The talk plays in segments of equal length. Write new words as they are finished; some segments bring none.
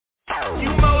You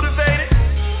motivated?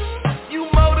 You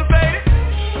motivated?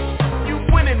 You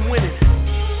winning.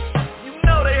 You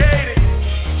know they hate it.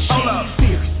 Hold up.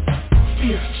 Fierce.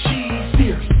 She's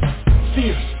fierce.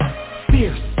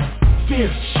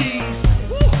 She's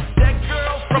that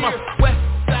girl from a west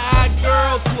side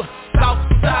girl to a south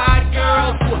side girl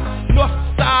to a north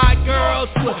side girl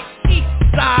to a east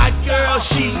side girl.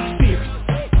 She's fierce.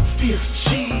 She's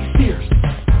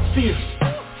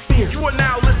fierce. You are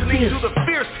now listening to the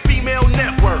Fierce Female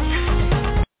Network.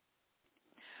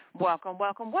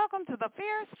 Welcome to the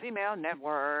Fierce Female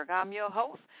Network. I'm your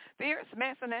host, Fierce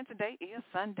Manson, and today is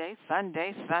Sunday,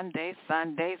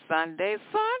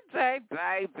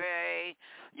 baby.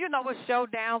 You know it's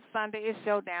Showdown Sunday. It's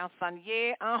Showdown Sunday.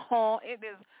 Yeah, it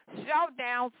is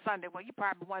Showdown Sunday. Well, you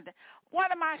probably wonder,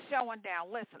 what am I showing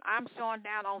down? Listen, I'm showing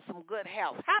down on some good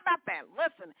health. How about that?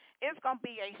 Listen, it's going to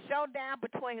be a showdown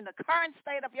between the current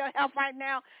state of your health right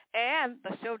now, and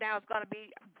the showdown is going to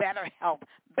be better health,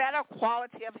 better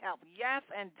quality of health. Yes,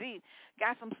 indeed.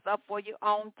 Got some stuff for you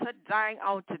on today.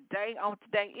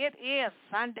 It is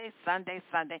Sunday.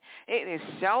 It is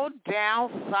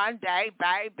Showdown Sunday,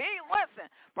 baby. Listen,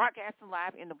 broadcasting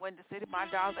live in the Windy City, my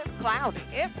darling.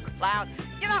 It's cloudy.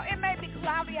 You know, it may be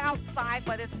cloudy outside,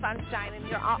 but it's sunshine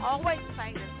here. I always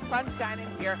say it's sunshine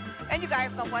in here. And you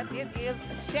guys know what? It is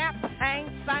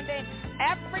Champagne Sunday.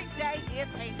 Every day is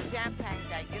a champagne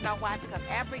day. You know why? Because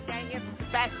every day is a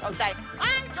special day.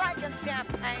 I'm drinking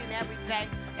champagne every day.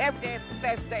 Every day is a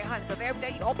special day, honey. Because every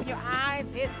day you open your eyes,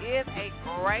 it is a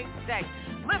great day.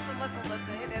 Listen.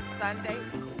 It is Sunday,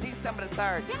 December the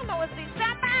 3rd. You know it's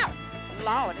December.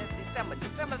 Lord, it's December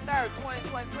the 3rd,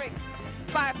 2023.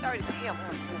 5:30 p.m.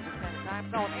 on the Central Standard Time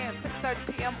Zone and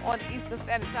 6:30 p.m. on the Eastern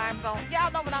Standard Time Zone. Y'all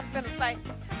know what I'm finna say.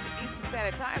 The Eastern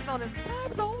Standard Time Zone is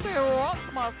time zone that rocks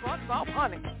my socks off,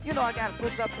 honey. You know I got to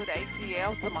push up to the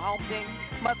ATL, to my home team.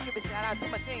 Must give a shout out to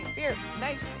my team, Fierce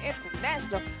Nation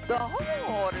International, the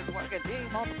hardest working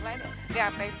team on the planet.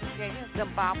 Got based in Kenya,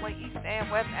 Zimbabwe, East and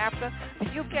West Africa,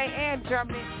 the UK and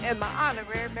Germany, and my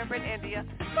honorary member in India.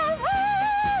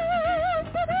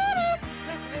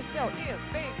 This show is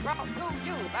being brought to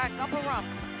you by Gumbo Rum.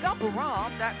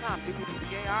 GumboRum.com.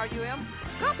 GumboRum.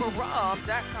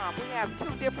 GumboRum.com. We have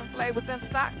 2 different flavors in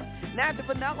stock. Natural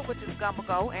Vanilla, which is Gumbo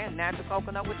Gold, and Natural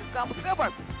Coconut, which is Gumbo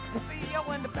Silver. The CEO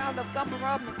and the founder of Gumbo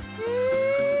Rum is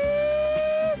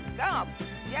Steve Gum.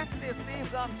 Yes, it is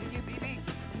Steve Gum, G-U-B-B.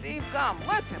 Steve Gum.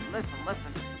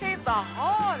 Listen. He's the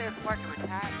hardest working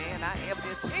retired man I ever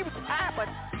did. He retired, but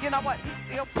you know what? He's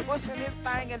still pushing his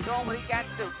thing and doing what he got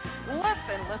to do.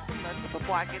 Listen.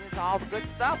 Before I get into all the good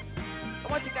stuff, I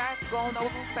want you guys to go on over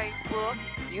to Facebook.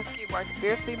 Use the keyword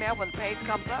Fierce Female. When the page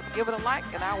comes up, give it a like,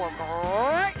 and I will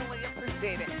greatly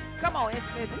appreciate it. Come on, it's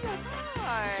me.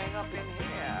 Hang up in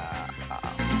here.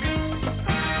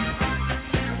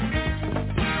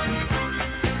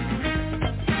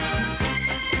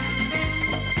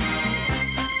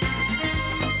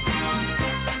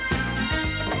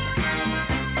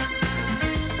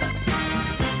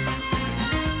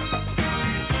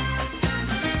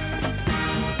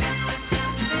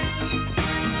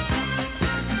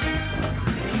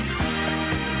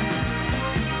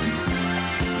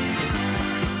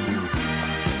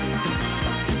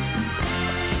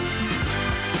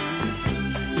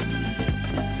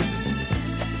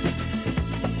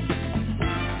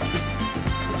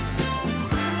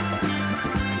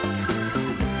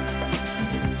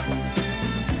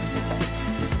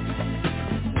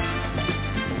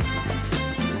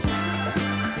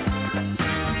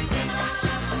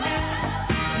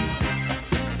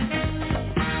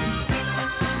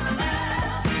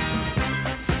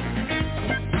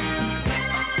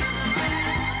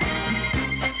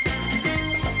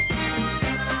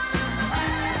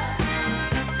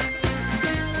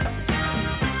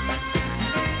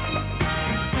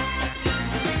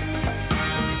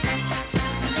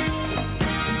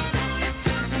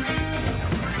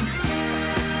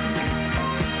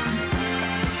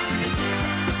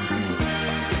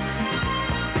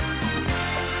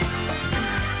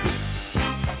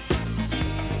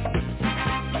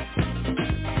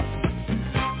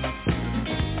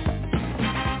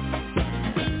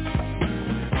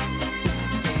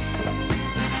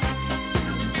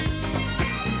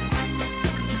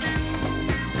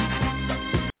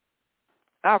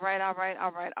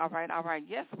 All right.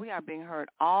 Yes, we are being heard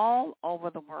all over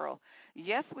the world.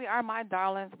 Yes, we are, my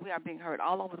darlings. We are being heard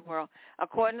all over the world.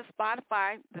 According to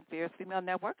Spotify, the Fierce Female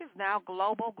Network is now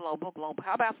global.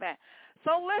 How about that?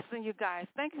 So listen, you guys,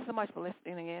 thank you so much for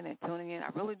listening in and tuning in. I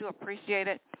really do appreciate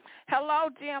it. Hello,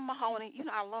 Jim Mahoney. You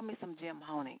know, I love me some Jim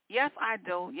Mahoney. Yes, I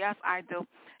do.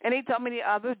 And he told me the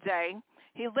other day,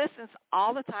 He listens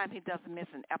all the time. He doesn't miss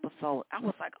an episode. I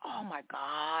was like, oh, my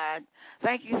God.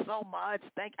 Thank you so much.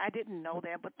 I didn't know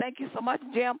that, but thank you so much,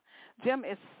 Jim. Jim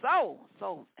is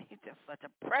he's just such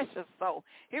a precious soul.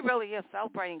 He really is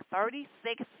celebrating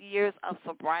 36 years of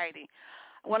sobriety.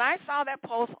 When I saw that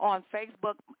post on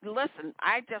Facebook, listen,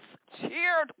 I just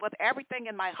cheered with everything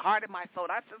in my heart and my soul.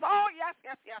 I said, oh, yes,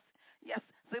 yes, yes, yes.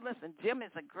 See, listen, Jim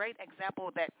is a great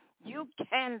example that you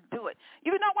can do it.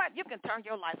 You know what? You can turn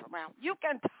your life around. You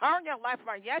can turn your life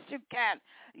around. Yes, you can.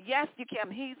 Yes, you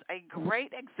can. He's a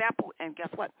great example, and guess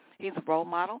what? He's a role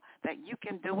model that you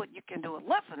can do it. You can do it.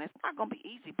 Listen, it's not going to be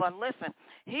easy, but listen,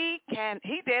 he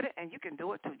did it, and you can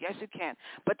do it too. Yes, you can.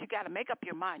 But you got to make up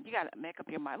your mind. You got to make up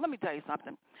your mind. Let me tell you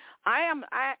something. I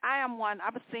am one.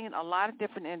 I've seen a lot of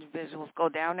different individuals go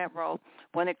down that road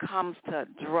when it comes to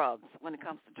drugs.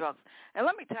 And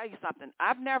let me tell you something.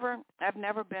 I've never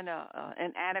been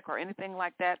an addict or anything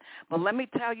like that. But let me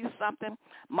tell you something.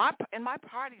 In my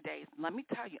party days, let me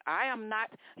tell you, I am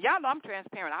not. Y'all know I'm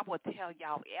transparent. I will tell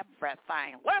y'all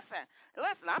everything. Listen.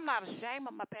 I'm not ashamed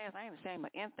of my past. I ain't ashamed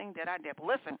of anything that I did. But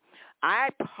listen, I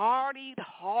partied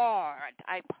hard.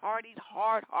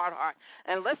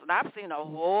 And listen, I've seen a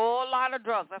whole lot of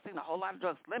drugs. But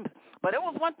it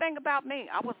was one thing about me.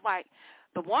 I was like,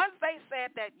 the ones they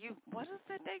said that what is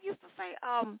it they used to say?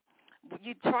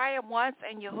 You try it once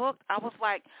and you're hooked. I was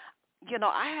like,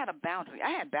 I had a boundary. I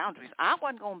had boundaries. I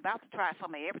wasn't about to try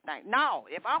some of everything. No,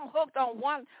 if I'm hooked on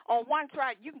one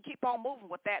try, you can keep on moving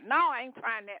with that. No, I ain't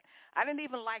trying that. I didn't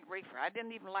even like reefer. I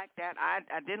didn't even like that. I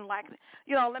didn't like it.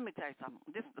 Let me tell you something.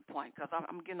 This is the point because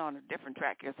I'm getting on a different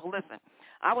track here. So listen,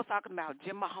 I was talking about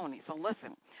Jim Mahoney. So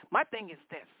listen, my thing is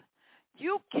this.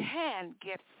 You can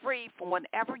get free from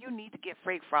whatever you need to get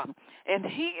free from. And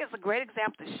he is a great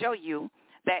example to show you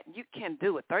that you can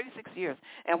do it. 36 years.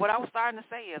 And what I was starting to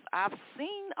say is I've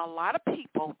seen a lot of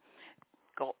people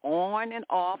go on and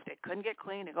off. They couldn't get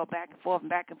clean. They go back and forth and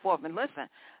back and forth. And listen,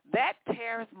 that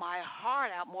tears my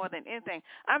heart out more than anything.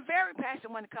 I'm very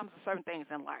passionate when it comes to certain things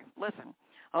in life. Listen.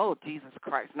 Oh, Jesus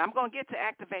Christ. And I'm going to get to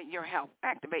activate your health.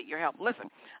 Listen,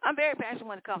 I'm very passionate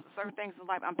when it comes to certain things in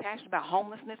life. I'm passionate about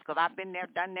homelessness because I've been there,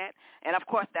 done that. And, of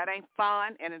course, that ain't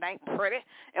fun and it ain't pretty.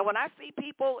 And when I see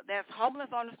people that's homeless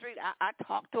on the street, I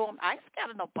talk to them. I ain't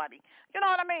scared of nobody. You know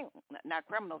what I mean? Now,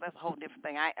 criminals, that's a whole different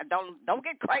thing. I don't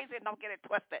get crazy and don't get it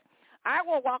twisted. I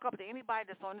will walk up to anybody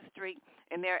that's on the street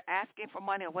and they're asking for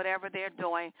money or whatever they're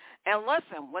doing. And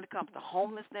listen, when it comes to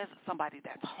homelessness, somebody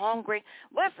that's hungry,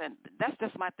 listen, that's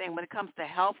just my thing. When it comes to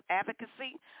health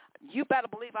advocacy, you better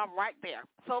believe I'm right there.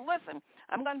 So listen,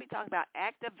 I'm going to be talking about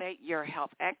activate your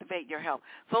health.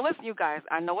 So listen, you guys,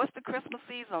 I know it's the Christmas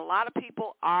season. A lot of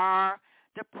people are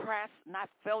depressed, not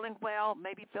feeling well,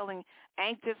 maybe feeling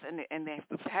anxious and they're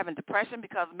having depression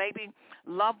because maybe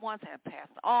loved ones have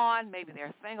passed on, maybe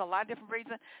they're single, a lot of different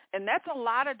reasons. And that's a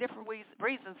lot of different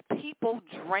reasons people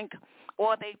drink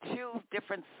or they choose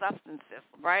different substances,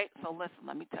 right? So listen,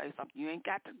 let me tell you something. You ain't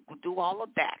got to do all of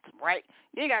that, right?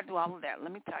 You ain't got to do all of that.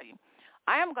 Let me tell you.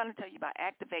 I am going to tell you about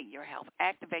activate your health.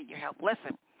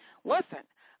 Listen,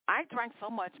 I drank so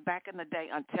much back in the day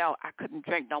until I couldn't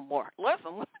drink no more.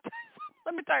 Listen,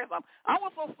 let me tell you something. I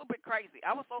was so stupid crazy.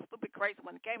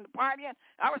 When it came to partying.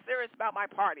 I was serious about my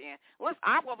partying. Listen,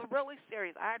 I was really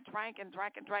serious. I drank and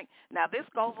drank. Now, this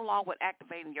goes along with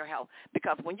activating your health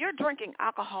because when you're drinking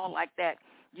alcohol like that,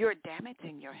 you're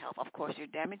damaging your health. Of course, you're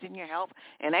damaging your health,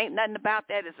 and ain't nothing about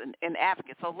that as an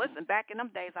advocate. So, listen, back in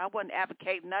them days, I wasn't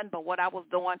advocating nothing but what I was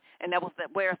doing, and that was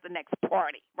where's the next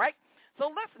party, right? So,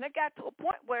 listen, it got to a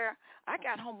point where I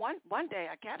got home one day.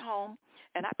 I got home,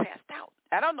 and I passed out.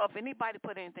 I don't know if anybody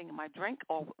put anything in my drink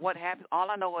or what have you. All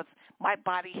I know is my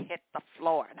body hit the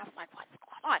floor, and I was like, what's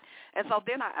going on? And so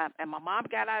then and my mom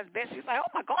got out of bed. She's like,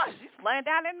 oh, my gosh, she's laying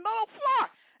down in the middle of the floor.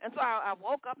 And so I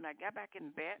woke up, and I got back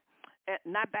in bed.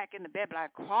 Not back in the bed, but I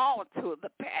crawled to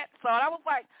the bed. So I was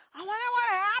like, I wonder what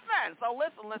happened. So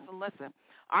listen.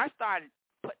 I started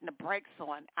putting the brakes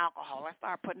on alcohol. I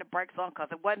started putting the brakes on because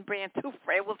it wasn't being too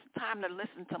free. It was time to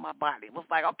listen to my body. It was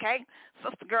like, okay,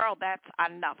 sister girl, that's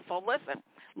enough. So listen.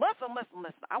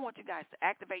 I want you guys to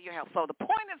activate your health. So the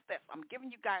point is this. I'm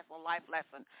giving you guys a life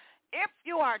lesson. If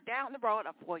you are down the road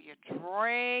of where you're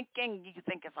drinking, you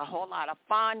think it's a whole lot of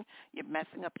fun, you're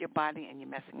messing up your body and you're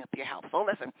messing up your health. So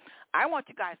listen, I want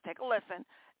you guys to take a listen.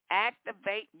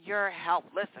 Activate your health.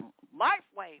 Listen,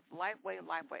 LifeWave.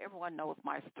 Everyone knows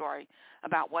my story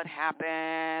about what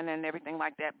happened and everything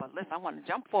like that. But listen, I want to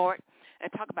jump forward and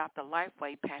talk about the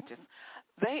LifeWave patches.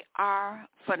 They are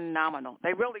phenomenal.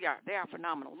 They really are. They are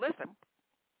phenomenal. Listen,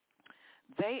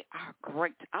 They are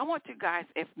great. I want you guys,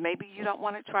 if maybe you don't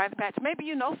want to try the patch, maybe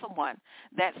you know someone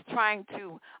that's trying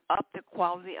to up the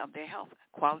quality of their health,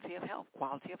 quality of health,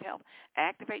 quality of health.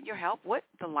 Activate your health with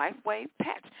the LifeWave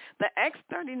patch. The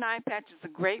X39 patch is a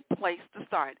great place to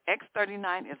start.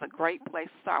 X39 is a great place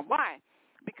to start. Why?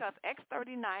 Because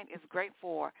X39 is great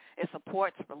for, it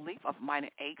supports relief of minor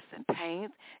aches and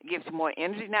pains. It gives you more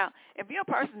energy. Now, if you're a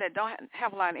person that don't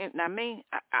have a lot of energy, now me,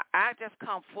 I just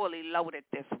come fully loaded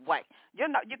this way. You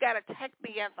know, you got to take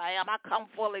me as I am. I come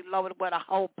fully loaded with a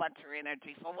whole bunch of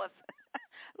energy. So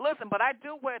listen, but I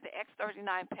do wear the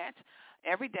X39 patch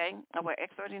every day. I wear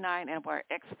X39 and I wear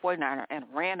X49 and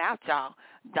ran out, y'all.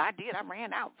 I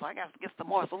ran out, so I got to get some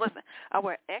more. So listen, I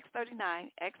wear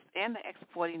X39, and the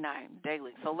X49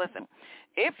 daily. So listen,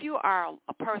 if you are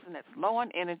a person that's low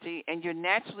on energy and you're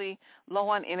naturally low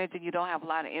on energy, you don't have a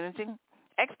lot of energy,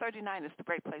 X39 is the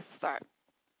great place to start.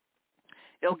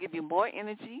 It'll give you more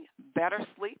energy, better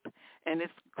sleep, and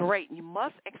it's great. You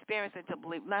must experience it to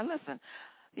believe. Now listen,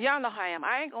 y'all know how I am.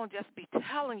 I ain't going to just be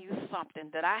telling you something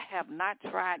that I have not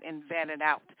tried and vetted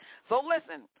out. So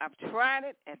listen, I've tried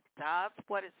it. It does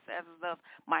what it says it does.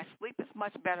 My sleep is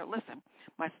much better. Listen,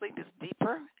 my sleep is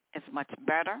deeper. It's much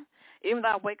better. Even though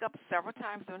I wake up several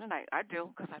times during the night, I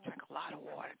do, because I drink a lot of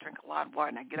water.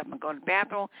 And I get up and go to the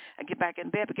bathroom. I get back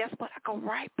in bed. But guess what? I go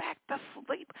right back to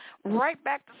sleep,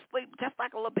 just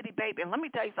like a little bitty baby. And let me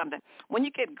tell you something. When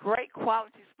you get great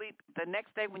quality sleep, the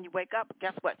next day when you wake up,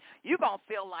 guess what? You're going to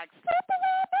feel like sleeping.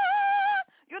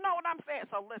 You know what I'm saying?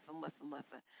 So listen.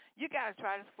 You got to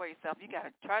try this for yourself.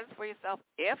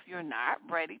 If you're not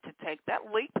ready to take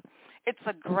that leap. It's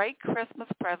a great Christmas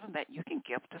present that you can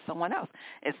give to someone else.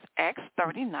 It's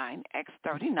X39.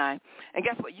 And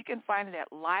guess what? You can find it at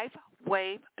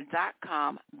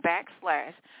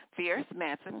LifeWave.com/Fierce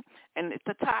Manson. And at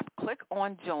the top, click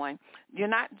on join. You're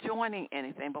not joining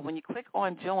anything, but when you click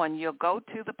on join, you'll go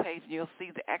to the page and you'll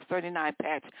see the X39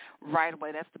 patch right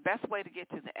away. That's the best way to get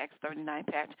to the X39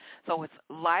 patch. So it's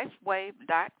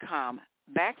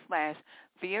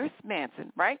LifeWave.com/Fierce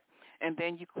Manson, right? And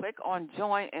then you click on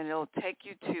join, and it'll take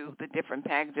you to the different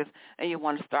packages, and you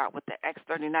want to start with the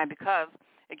X39 because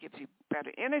it gives you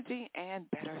better energy and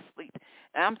better sleep.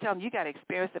 And I'm telling you, you got to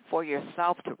experience it for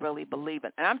yourself to really believe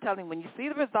it. And I'm telling you, when you see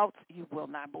the results, you will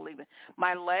not believe it.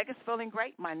 My leg is feeling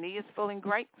great. My knee is feeling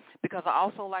great because I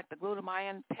also like the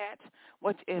glutamine patch,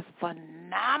 which is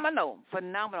phenomenal.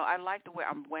 I like the way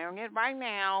I'm wearing it right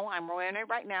now.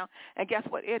 And guess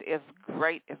what? It is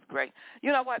great. It's great.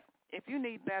 You know what? If you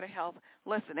need better health,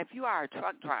 listen, if you are a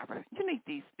truck driver, you need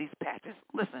these patches.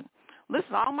 Listen,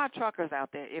 all my truckers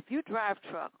out there, if you drive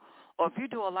truck or if you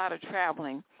do a lot of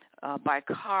traveling by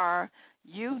car,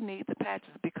 you need the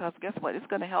patches because guess what? It's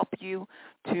going to help you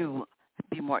to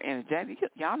be more energetic.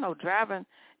 Y'all know driving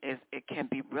it can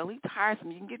be really tiresome.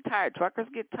 You can get tired. Truckers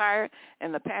get tired,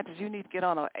 and the patches you need to get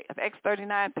on an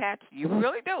X39 patch, you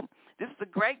really do. This is a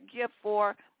great gift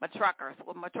for my truckers,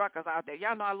 out there.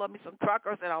 Y'all know I love me some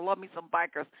truckers and I love me some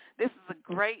bikers. This is a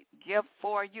great gift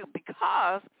for you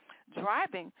because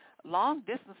driving long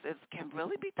distances can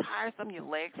really be tiresome. Your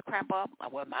legs cramp up.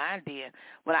 Well, mine did.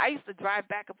 When I used to drive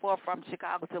back and forth from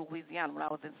Chicago to Louisiana when I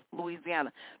was in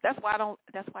Louisiana, that's why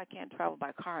I can't travel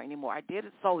by car anymore. I did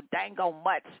it so dango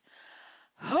much.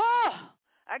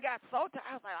 I got so tired.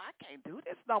 I was like, I can't do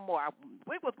this no more.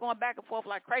 We was going back and forth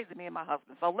like crazy, me and my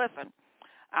husband. So listen,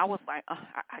 I was like,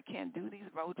 I can't do these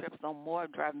road trips no more,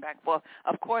 driving back and forth.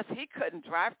 Of course, he couldn't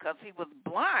drive because he was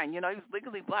blind. You know, he was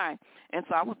legally blind. And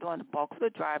so I was doing the bulk of the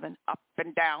driving up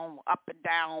and down the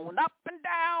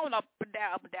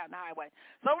highway.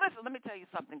 So listen, let me tell you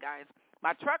something, guys.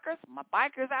 My truckers, my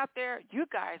bikers out there, you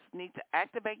guys need to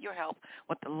activate your health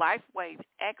with the LifeWave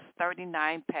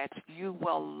X39 patch. You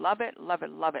will love it.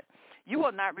 You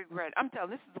will not regret it. I'm telling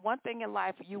you, this is one thing in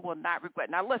life you will not regret.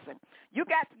 Now, listen, you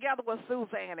got together with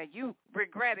Suzanne, and you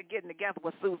regretted getting together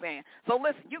with Suzanne. So,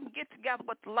 listen, you can get together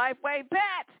with the LifeWave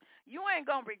patch. You ain't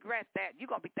going to regret that. You're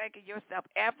going to be thanking yourself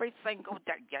every single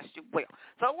day. Yes, you will.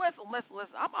 So,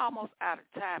 listen. I'm almost out of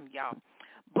time, y'all.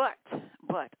 But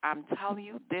I'm telling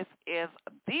you, this is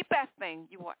the best thing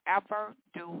you will ever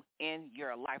do in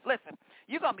your life. Listen,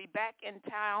 you're going to be back in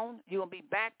town. You're going to be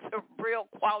back to real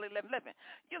quality living.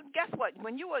 Guess what?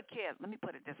 When you were a kid, let me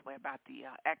put it this way about the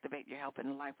Activate Your Health and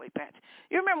the LifeWave patch.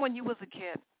 You remember when you was a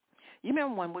kid You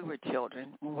remember when we were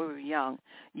children, when we were young,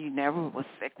 you never was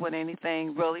sick with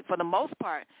anything, really. For the most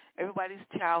part, everybody's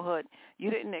childhood, you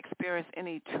didn't experience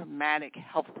any traumatic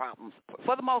health problems.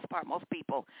 For the most part, most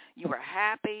people, you were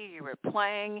happy, you were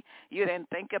playing, you didn't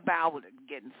think about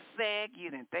getting sick,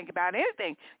 you didn't think about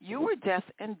anything. You were just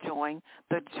enjoying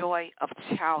the joy of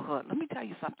childhood. Let me tell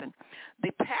you something.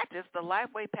 The patches, the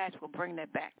LifeWave patch will bring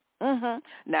that back.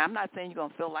 Now, I'm not saying you're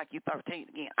going to feel like you're 13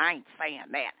 again. I ain't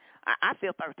saying that. I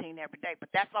feel 13 every day, but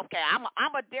that's okay.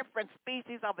 I'm a different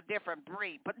species of a different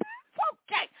breed, but that's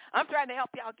okay. I'm trying to help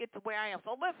y'all get to where I am.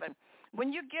 So listen,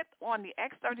 when you get on the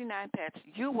X39 patch,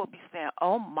 you will be saying,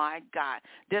 oh, my God,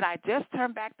 did I just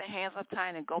turn back the hands of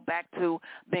time and go back to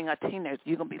being a teenager?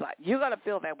 You're going to be like, you're going to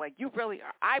feel that way. You really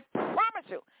are. I promise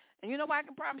you. And you know why I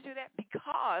can promise you that?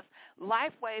 Because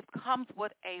LifeWave comes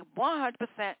with a 100%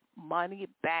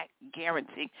 money-back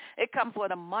guarantee. It comes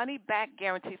with a money-back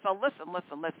guarantee. So listen.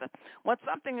 When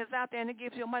something is out there and it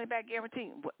gives you a money-back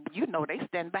guarantee, you know they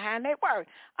stand behind their word.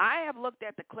 I have looked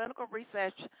at the clinical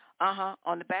research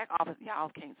on the back office. Y'all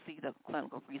can't see the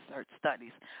clinical research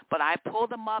studies, but I pull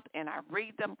them up and I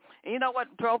read them. And you know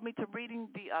what drove me to reading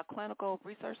the clinical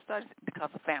research studies? Because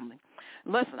of family.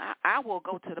 Listen, I will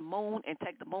go to the moon and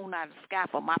take the moon out of the sky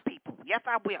for my people. Yes,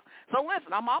 I will. So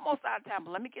listen, I'm almost out of time,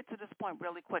 but let me get to this point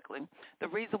really quickly. The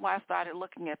reason why I started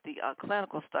looking at the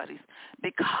clinical studies,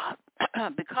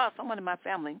 because someone in my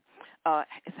family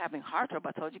is having heart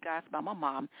trouble. I told you guys about my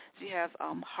mom. She has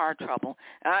heart trouble.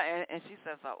 And she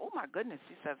says, oh, my goodness.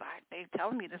 She says, they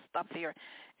telling me this stuff here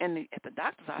at the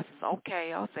doctor's office.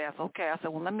 Okay. I'll say, that's okay. I said,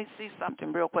 well, let me see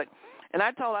something real quick. And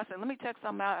I told her, I said, let me check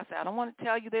something out. I said, I don't want to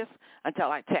tell you this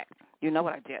until I check. You know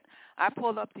what I did? I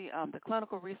pulled up the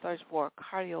clinical research for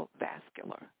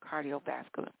cardiovascular,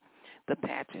 the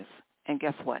patches. And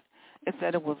guess what? It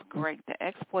said it was great. The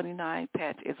X39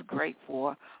 patch is great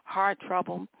for heart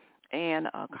trouble and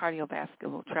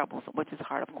cardiovascular troubles, which is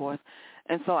heart, of course.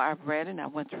 And so I read it and I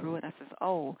went through it. I said,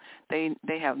 oh,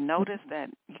 they have noticed that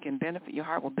you can benefit, your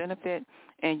heart will benefit,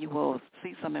 and you will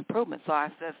see some improvement. So I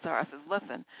said to her,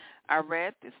 listen, I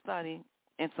read this study,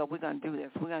 and so we're going to do this.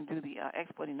 We're going to do the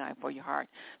X39 for your heart.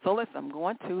 So listen, I'm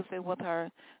going Tuesday with her.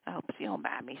 I hope she don't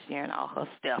mind me sharing all her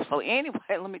stuff. So anyway,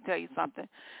 let me tell you something.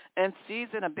 And she's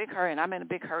in a big hurry, and I'm in a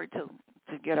big hurry too,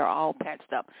 to get her all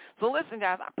patched up. So listen,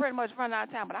 guys, I pretty much run out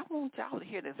of time, but I want y'all to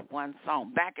hear this one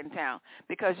song, Back in Town,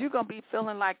 because you're going to be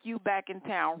feeling like you back in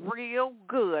town real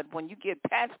good. When you get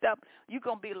patched up, you're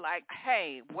going to be like,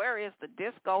 hey, where is the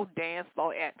disco dance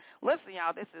floor at? Listen,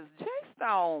 y'all, this is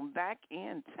J-Stone, Back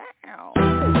in Town.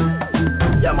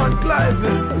 Yeah, man, lively,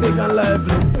 big and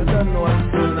lively. You don't know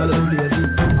what's going on the place.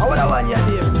 I would have one your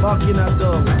name, back in a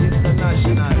dog,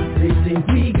 international. They think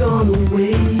we gone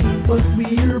away, but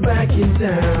we're back in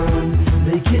town.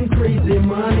 Making crazy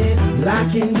money,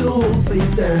 locking the whole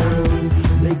place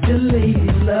down. Make the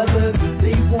ladies love us,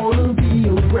 they wanna be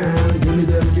around. Give me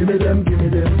them, give me them, give me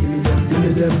them, give me them, give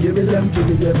me them, give me them, give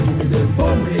me them, give me them.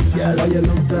 Boom, hey girl, why you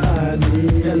look so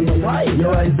honey? Tell me why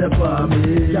your eyes are for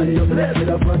me. Can you bless me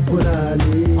the fat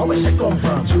punani? I wish I come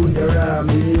from Junior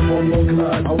Army, Bongo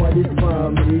Clan, I want it for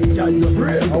me. Can you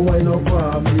pray? I want no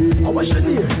for me. I wish I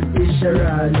knew it's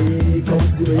Sharani. Come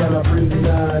to me and I bring it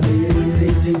on.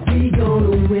 They think we gone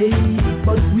away,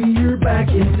 but we're back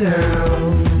in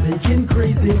town. Making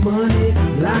crazy money,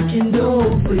 locking the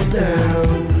whole place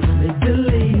down. Make the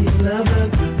ladies love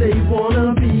us, they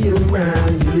wanna be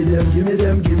around. Give me them, give me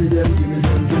them, give me them, give me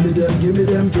them, give me them, give me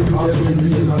them, give me them. When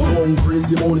we in at home,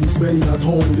 crazy money spending at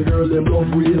home. The girls them love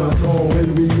we in at home. When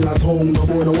we in at home, no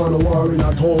boy no wanna war in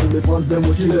at home. The fans them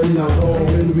will chill in at home.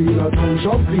 When we in at home,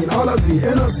 champagne, Alazi,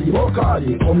 Energy,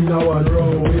 Bacardi, come in our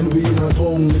row. When we in at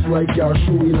home, it's like your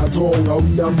shoe in at home. Now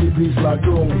we have the place like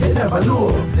home. They never know.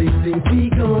 They think we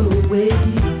gone away,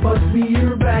 but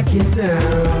we're back in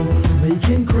town.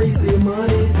 Making crazy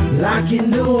money,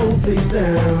 locking the whole place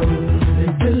down.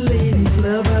 Make the ladies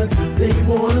love us, they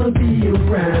wanna be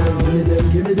around. Give me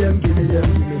them, give me them, give me them,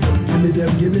 give me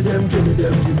them, give me them, give me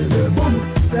them, give me them. Boom.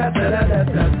 Da da da da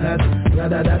da da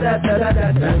da da da da da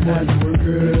da da da.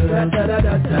 Da da da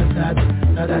da da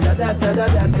da da da da da da da da. Da da da da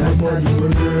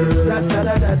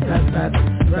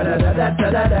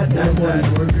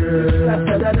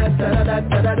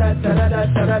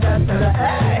da da da.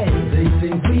 They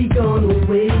think we gone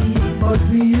away, but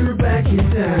we're back in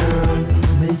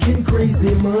town. Making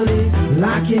crazy money,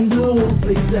 locking the whole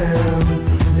place down.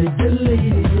 Make the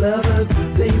ladies love us,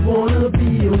 they wanna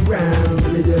be around.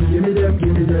 Give me them, give me them,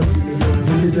 give me them,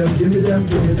 give me them, give me them,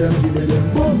 give me them, give me them.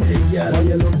 Boom, hey girl, how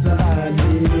you look so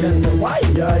honey? Can you why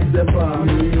your eyes are for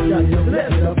me? Can you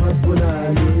bless the fat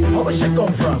punani? How wish I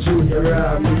come from Junior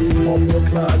Army, Bongo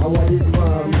Clan, I want it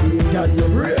for me. Can you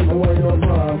break my wine up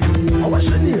for me? What's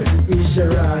your name?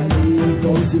 Isherani.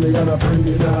 Don't see me on a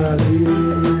criminal.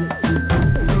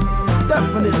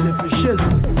 Definitely for shit.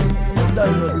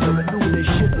 Don't know so we do this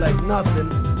shit like nothing.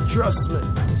 Trust me.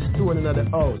 Stone in the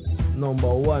house.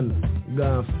 Number one.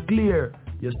 Gone clear.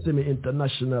 You see me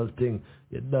international thing.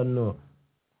 You don't know.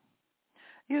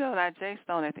 You know that Jay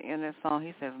Stone at the end of the song,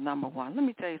 he says number one. Let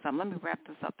me tell you something. Let me wrap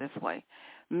this up this way.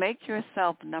 Make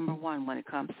yourself number one when it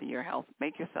comes to your health.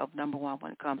 Make yourself number one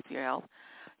when it comes to your health.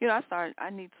 You know, I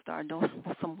need to start doing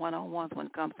some one-on-ones when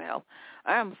it comes to health.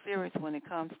 I am serious when it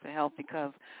comes to health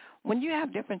because when you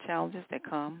have different challenges that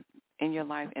come in your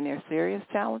life and they're serious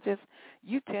challenges,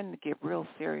 you tend to get real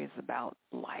serious about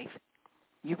life.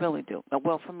 You really do.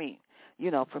 Well, for me,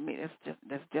 it's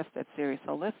just that serious.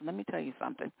 So listen, let me tell you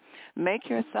something. Make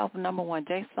yourself number one.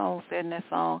 Jay Stone said in that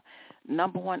song,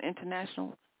 number one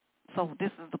international. So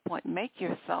this is the point. Make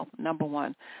yourself number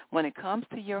one. When it comes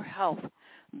to your health,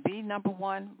 be number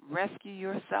one. Rescue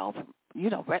yourself.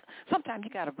 Sometimes you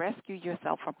got to rescue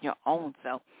yourself from your own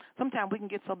self. Sometimes we can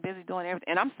get so busy doing everything.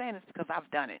 And I'm saying this because I've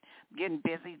done it, getting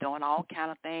busy, doing all kind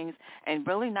of things, and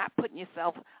really not putting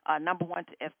yourself number one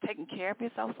as taking care of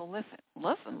yourself. So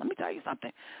listen, let me tell you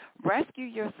something. Rescue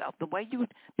yourself. The way you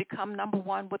become number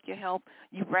one with your health,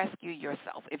 you rescue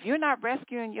yourself. If you're not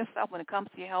rescuing yourself when it comes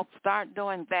to your health, start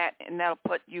doing that, and that'll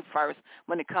put you first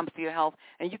when it comes to your health.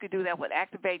 And you can do that with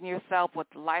activating yourself with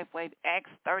the LifeWave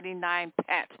X39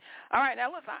 Patch. All right, now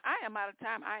listen, I am out of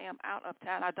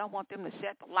time. I don't want them to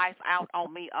shut the lights out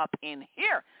on me up in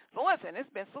here. So listen, it's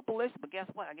been super delicious, but guess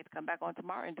what? I get to come back on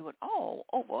tomorrow and do it all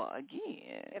over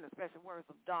again. In the special words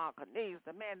of Don Cornelius,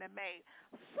 the man that made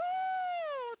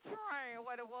Soul Train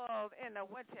what it was in the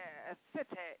Winter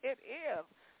City. It is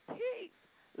peace,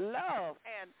 love,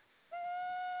 and